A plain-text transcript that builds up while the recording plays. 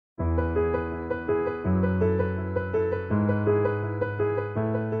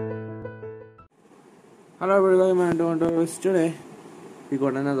Hello everyone, I'm Antonio. Today we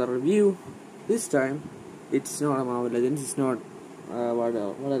got another review. This time it's not a Marvel Legends, it's not what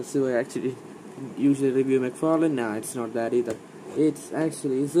else do I actually usually review McFarlane? Nah, it's not that either. It's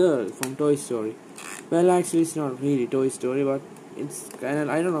actually Zurg from Toy Story. Well, actually it's not really Toy Story, but it's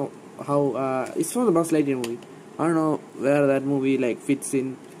kinda, I don't know how, it's from the Buzz Lightyear movie. I don't know where that movie fits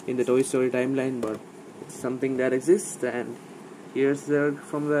in the Toy Story timeline, but it's something that exists, and here's Zurg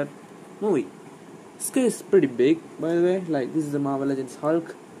from that movie. This guy is pretty big, by the way. This is the Marvel Legends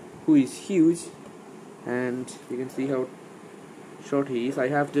Hulk, who is huge, and you can see how short he is. I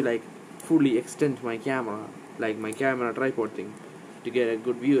have to fully extend my camera, my camera tripod thing, to get a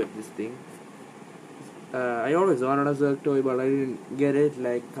good view at this thing. I always wanted a Zurg toy, but I didn't get it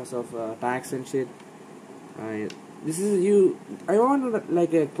because of tax and shit. I wanted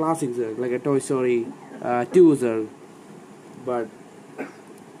a classic Zurg, like a Toy Story 2 Zurg, but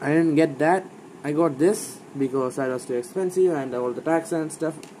I didn't get that. I got this because that was too expensive, and all the tax and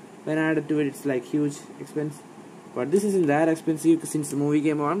stuff when added to it, it's huge expense. But this isn't that expensive since the movie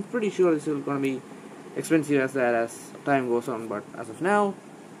came out. I'm pretty sure it's gonna be expensive as time goes on, but as of now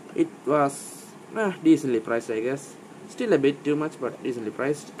it was decently priced, I guess. Still a bit too much, but decently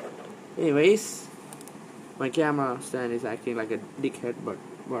priced. Anyways, my camera stand is acting like a dickhead, but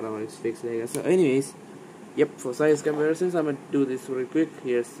whatever, it's fixed, I guess. So anyways, yep, for size comparisons I'm gonna do this real quick.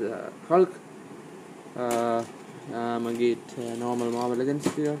 Here's Hulk. I'm gonna get normal Marvel Legends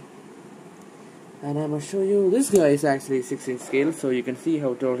here, and I'm gonna show you this guy is actually 6-inch scale, so you can see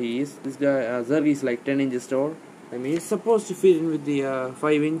how tall he is. This guy Zurg is 10 inches tall. I mean, it's supposed to fit in with the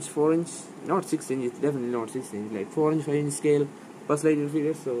 5-inch, 4-inch, not 6-inch. It's definitely not 6-inch, 4-inch, 5-inch scale Buzz Lightyear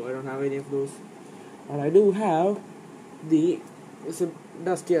figures. So I don't have any of those, and I do have it's a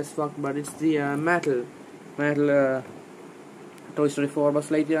dusty as fuck, but it's the metal Toy Story 4 Buzz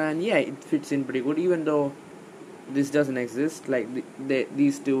Lightyear, and yeah, it fits in pretty good, even though this doesn't exist.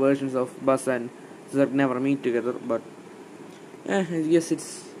 These two versions of Buzz and Zurg never meet together, but I guess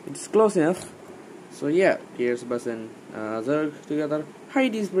it's close enough. So yeah, here's Buzz and Zurg together.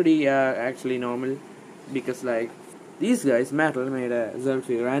 Height is pretty actually normal, because these guys, Metal made a Zurg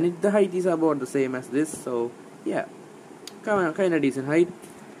figure, and the height is about the same as this. So yeah, kind of decent height.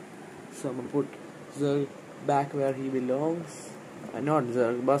 So I'm gonna put Zurg back where he belongs. Not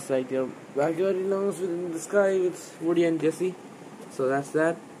Zurg, Buzz Lightyear back where he belongs, within the sky with Woody and Jesse. So that's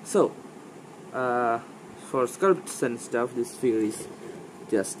that. So for sculpts and stuff, this figure is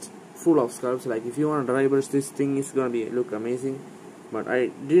just full of sculpts. If you want to dry brush this thing, it's gonna look amazing. But I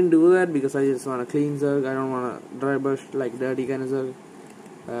didn't do that because I just want to clean Zurg. I don't want to dry brush dirty kind of Zurg.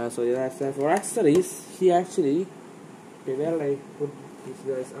 So yeah, that's that. For accessories, he actually, okay, where did I put these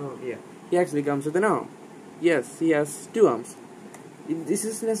guys? Oh yeah, he actually comes with an arm. Yes, he has 2 arms. This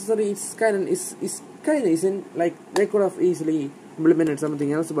is necessary. It's kind of isn't. They could have easily implemented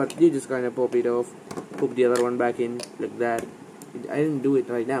something else, but you just kind of pop it off, put the other one back in like that. I didn't do it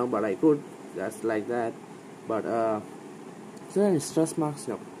right now, but I could. That's like that. But so there is stress marks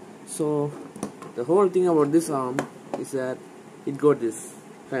now. So the whole thing about this arm is that it got this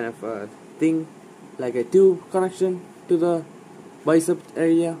kind of thing, like a tube connection to the bicep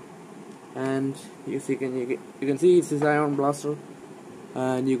area, and you can see it's his ion blaster.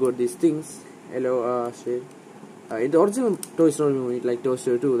 And you got these things, yellow shade. In the original Toy Story movie, Toy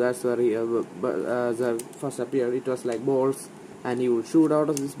Story 2, that's where Zurg first appeared. It was balls, and he would shoot out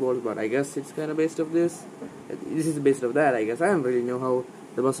of these balls. But I guess it's kind of based off this. This is based off that, I guess. I don't really know how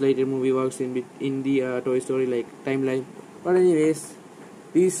the Buzz Lightyear movie works in the Toy Story timeline. But anyways,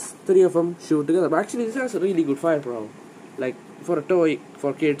 these 3 of them shoot together. But actually, this has a really good firepower. For a toy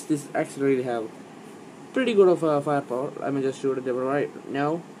for kids, this actually really have pretty good of firepower. I'm gonna just shoot it right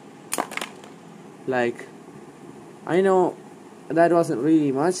now. I know that wasn't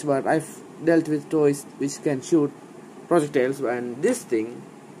really much, but I've dealt with toys which can shoot projectiles, and this thing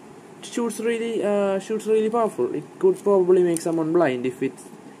shoots really powerful. It could probably make someone blind if it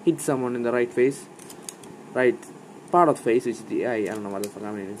hits someone in the right face, right part of the face, which is the eye. I don't know what the fuck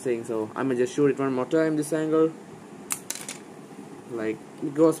I'm even saying. So I'm gonna just shoot it one more time. This angle,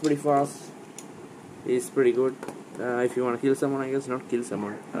 it goes pretty fast. It's pretty good if you want to kill someone, I guess. Not kill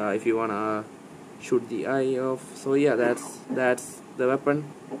someone, if you want to shoot the eye off. So yeah, that's the weapon.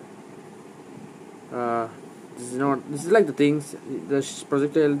 This is the things, the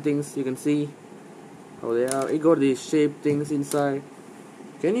projectile things. You can see how they are. It got these shape things inside.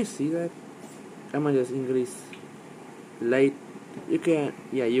 Can you see that? I'm gonna just increase light. You can,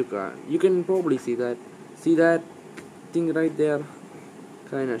 yeah, you can probably see that thing right there.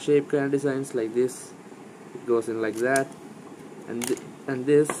 Kind of shape, kind of designs like this. It goes in like that, and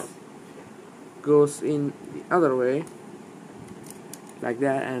this goes in the other way like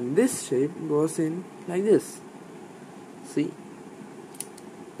that, and this shape goes in like this. See?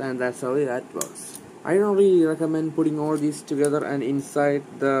 And that's how that works. I don't really recommend putting all these together and inside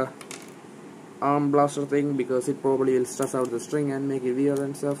the arm blaster thing, because it probably will stress out the string and make it weird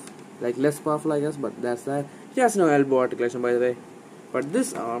and stuff, like less powerful I guess, but that's that. It has no elbow articulation by the way. But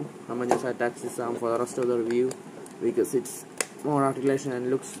this arm, I'm gonna just attach this arm for the rest of the review because it's more articulation and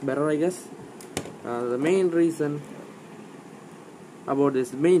looks better I guess. The main reason about this,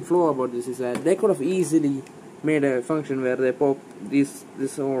 the main flaw about this is that they could have easily made a function where they pop this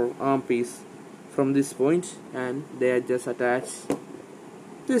whole arm piece from this point and they just attach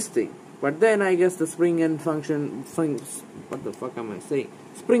this thing. But then I guess the spring and function, what the fuck am I saying?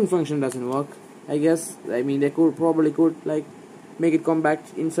 Spring function doesn't work, I guess. I mean, they probably could like make it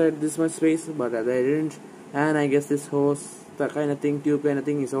compact inside this much space, but they didn't. And I guess this hose, that kind of thing, tube kind of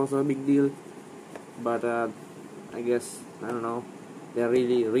thing, is also a big deal. But I guess, I don't know, they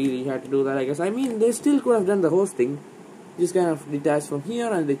really had to do that I guess. I mean, they still could have done the hose thing, just kind of detach from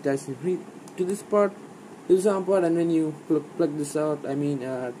here and detach to this part, to this arm part, and when you plug this out, I mean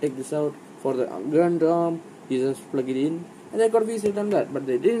take this out for the gun arm, you just plug it in, and they could have easily done that, but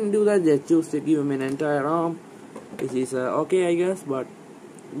they didn't do that. They chose to give him an entire arm, which is okay I guess, but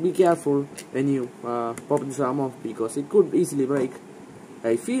be careful when you pop this arm off because it could easily break.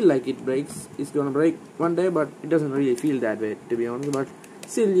 I feel like it breaks, it's gonna break one day, but it doesn't really feel that way to be honest. But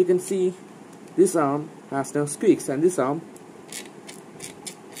still, you can see this arm has no squeaks, and this arm,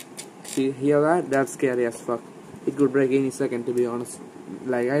 see, hear that? That's scary as fuck. It could break any second to be honest.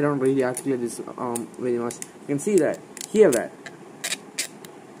 Like, I don't really articulate this arm very much. You can see that, hear that.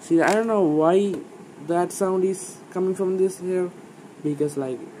 See, I don't know why that sound is coming from this here, because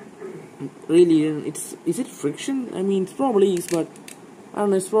like, really, is it friction? I mean, it probably is, but I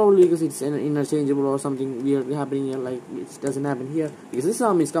don't know, it's probably because it's interchangeable or something weird happening here, like it doesn't happen here, because this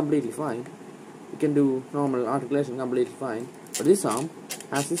arm is completely fine. You can do normal articulation completely fine, but this arm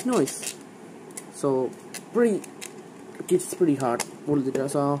has this noise, so it's pretty hard to pull it.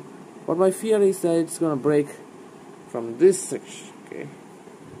 So what my fear is that it's gonna break from this section, okay,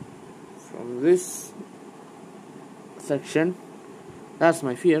 from this section. That's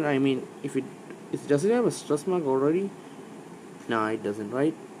my fear. I mean, if it does it have a stress mark already? No, it doesn't,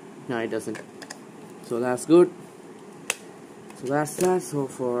 right? No, it doesn't. So that's good. So that's that. So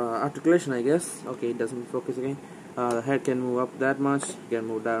for articulation, I guess. Okay, it doesn't focus again. The head can move up that much, can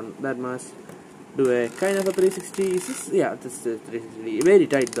move down that much. Do a kind of a 360. Yeah, this is 360. Very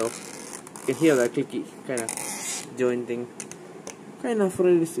tight though. You can hear that clicky kind of joint thing. Kind of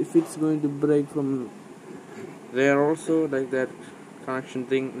afraid if it's going to break from there also, like that connection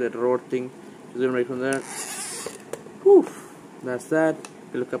thing, that rod thing is going to break from there. Whew. That's that.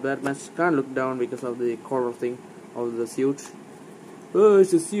 You look up that much. Can't look down because of the collar thing of the suit. Oh,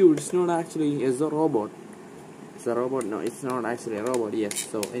 it's a suit. It's not actually a robot. It's a robot. No, it's not actually a robot. Yes.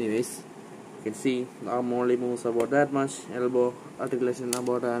 So, anyways, you can see the arm only moves about that much. Elbow articulation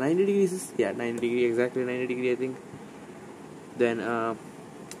about 90 degrees. Yeah, 90 degree, exactly 90 degree, I think. Then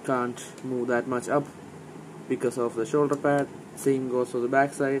can't move that much up because of the shoulder pad. Same goes for the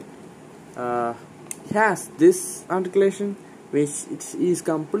back side. It has this articulation, which it is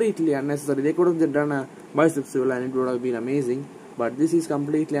completely unnecessary. They could have done a bicep swivel and it would have been amazing, but this is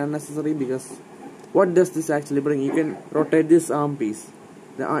completely unnecessary because what does this actually bring? You can rotate this arm piece,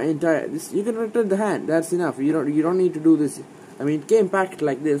 the entire this. You can rotate the hand. That's enough. You don't need to do this. I mean, it came packed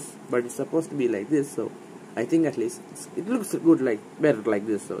like this, but it's supposed to be like this. So I think at least it looks good, like better like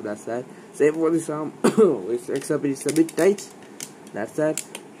this. So that's that. Same for this arm, except it's a bit tight. That's that.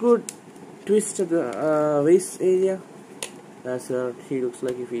 Good twist at the waist area. That's where he looks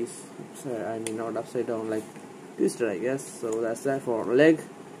like if he's, I mean, not upside down, like twisted, I guess. So that's that for leg.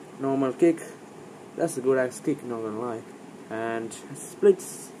 Normal kick. That's a good axe kick, not gonna lie. And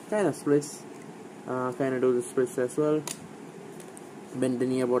splits, kind of splits. Kind of do the splits as well. Bend the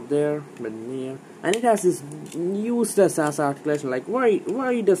knee about there, bend the knee. And it has this useless ass articulation. Like,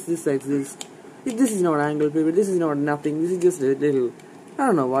 why does this exist? This is not angle pivot. This is not nothing. This is just a little. I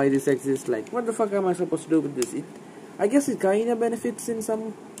don't know why this exists. Like, what the fuck am I supposed to do with this? I guess it kinda benefits in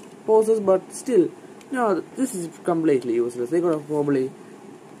some poses, but still, no, this is completely useless. They could have probably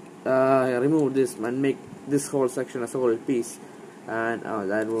removed this and make this whole section a solid piece, and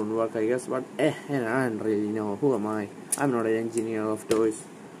that won't work, I guess. But I don't really know. Who am I? I'm not an engineer of toys.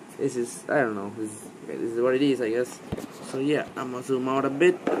 This is, I don't know. This is what it is, I guess. So yeah, I'm gonna zoom out a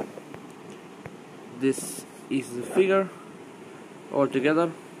bit. This is the figure all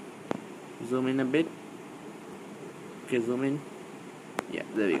together. Zoom in a bit. Okay, zoom in. Yeah,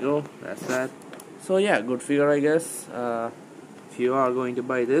 there we go. That's that. So yeah, good figure, I guess. If you are going to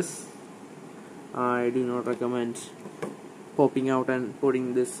buy this, I do not recommend popping out and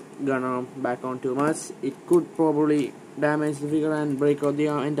putting this gun arm back on too much. It could probably damage the figure and break out the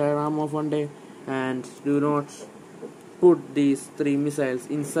entire arm of one day. And do not put these 3 missiles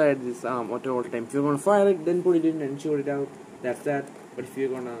inside this arm at all time. If you're gonna fire it, then put it in and shoot it out. That's that. But if you're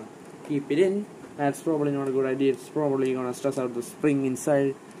gonna keep it in, that's probably not a good idea. It's probably gonna stress out the spring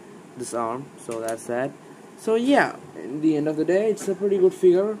inside this arm. So that's that. So yeah, in the end of the day, it's a pretty good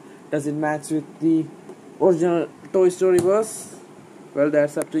figure. Does it match with the original Toy Story bus? Well,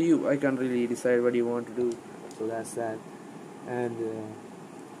 that's up to you. I can't really decide what you want to do. So that's that. And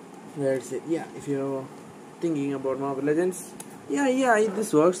that's it. Yeah, if you're thinking about Marvel Legends, yeah,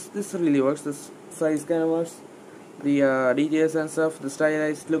 this works. This really works. This size kind of works. The details and stuff, the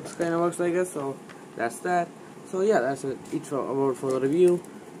stylized looks kind of works, I guess. So that's that. So yeah, that's it for the review.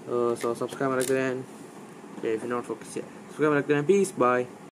 So subscribe, like that. Okay, if you're not focused, yeah. Subscribe, like that. Peace. Bye.